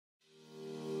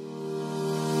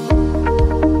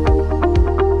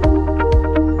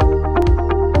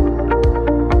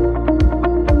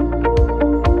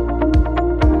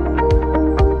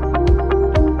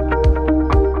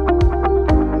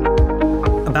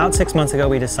About 6 months ago,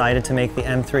 we decided to make the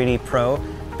M3D Pro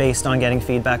based on getting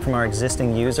feedback from our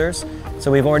existing users. So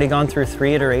we've already gone through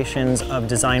 3 iterations of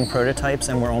design prototypes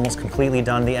and we're almost completely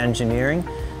done the engineering.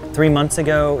 3 months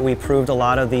ago, we proved a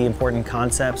lot of the important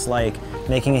concepts like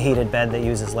making a heated bed that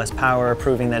uses less power,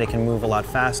 proving that it can move a lot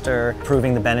faster,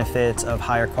 proving the benefits of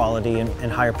higher quality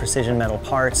and higher precision metal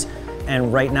parts.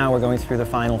 And right now we're going through the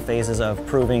final phases of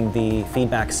proving the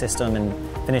feedback system and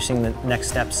finishing the next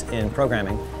steps in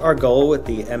programming. Our goal with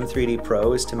the M3D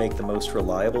Pro is to make the most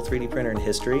reliable 3D printer in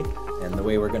history, and the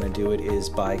way we're going to do it is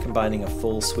by combining a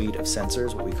full suite of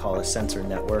sensors, what we call a sensor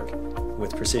network,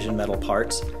 with precision metal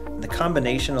parts. The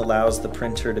combination allows the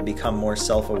printer to become more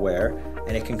self-aware,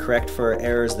 and it can correct for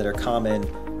errors that are common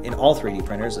in all 3D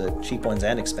printers, cheap ones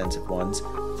and expensive ones,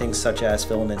 things such as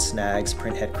filament snags,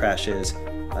 print head crashes,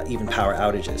 even power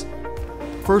outages.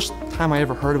 First time I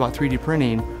ever heard about 3D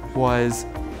printing was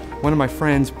one of my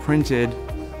friends printed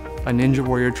a Ninja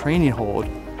Warrior training hold,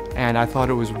 and I thought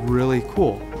it was really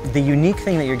cool. The unique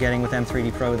thing that you're getting with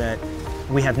M3D Pro that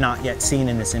we have not yet seen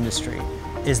in this industry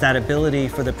is that ability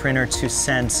for the printer to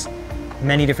sense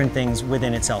many different things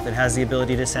within itself. It has the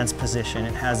ability to sense position,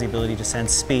 it has the ability to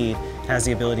sense speed, it has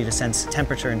the ability to sense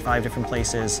temperature in 5 different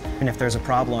places, and if there's a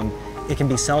problem, it can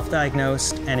be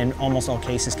self-diagnosed and in almost all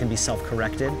cases can be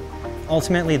self-corrected.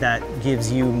 Ultimately, that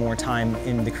gives you more time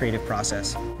in the creative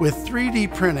process. With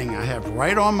 3D printing, I have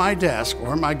right on my desk,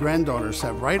 or my granddaughters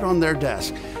have right on their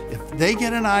desk. If they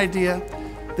get an idea,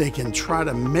 they can try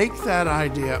to make that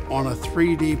idea on a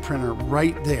 3D printer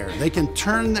right there. They can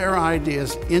turn their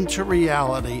ideas into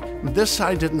reality. This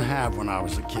I didn't have when I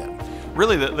was a kid.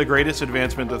 Really, the greatest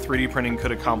advancement that 3D printing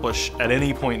could accomplish at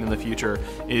any point in the future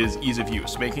is ease of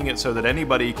use, making it so that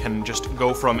anybody can just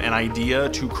go from an idea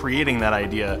to creating that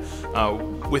idea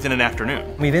within an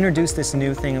afternoon. We've introduced this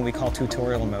new thing that we call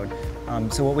tutorial mode.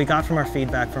 So what we got from our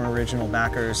feedback from original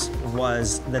backers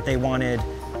was that they wanted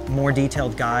more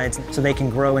detailed guides so they can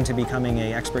grow into becoming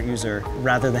an expert user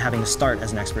rather than having to start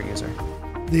as an expert user.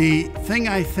 The thing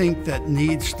I think that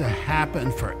needs to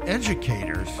happen for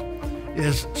educators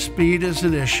is speed is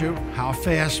an issue, how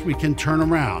fast we can turn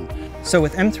around. So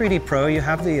with M3D Pro, you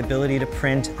have the ability to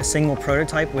print a single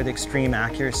prototype with extreme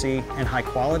accuracy and high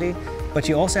quality, but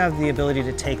you also have the ability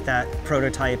to take that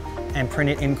prototype and print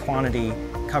it in quantity,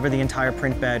 cover the entire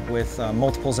print bed with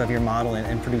multiples of your model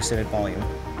and produce it at volume.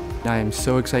 I am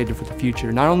so excited for the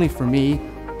future, not only for me,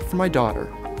 but for my daughter,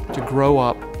 to grow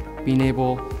up being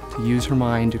able to use her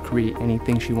mind to create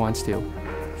anything she wants to,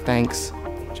 thanks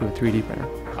to a 3D printer.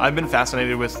 I've been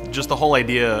fascinated with just the whole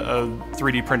idea of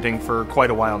 3D printing for quite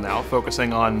a while now,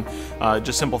 focusing on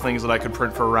just simple things that I could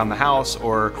print for around the house,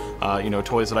 or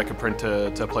toys that I could print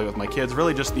to play with my kids.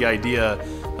 Really just the idea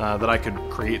that I could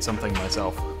create something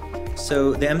myself.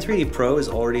 So the M3D Pro is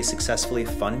already successfully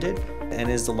funded and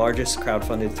is the largest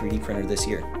crowdfunded 3D printer this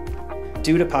year.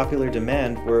 Due to popular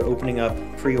demand, we're opening up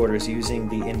pre-orders using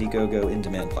the Indiegogo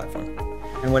InDemand platform.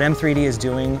 And what M3D is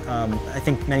doing, I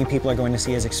think many people are going to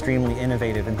see as extremely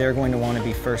innovative, and they're going to want to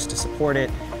be first to support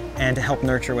it and to help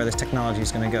nurture where this technology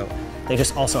is going to go. They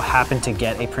just also happen to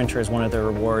get a printer as one of their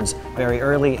rewards very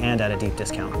early and at a deep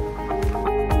discount.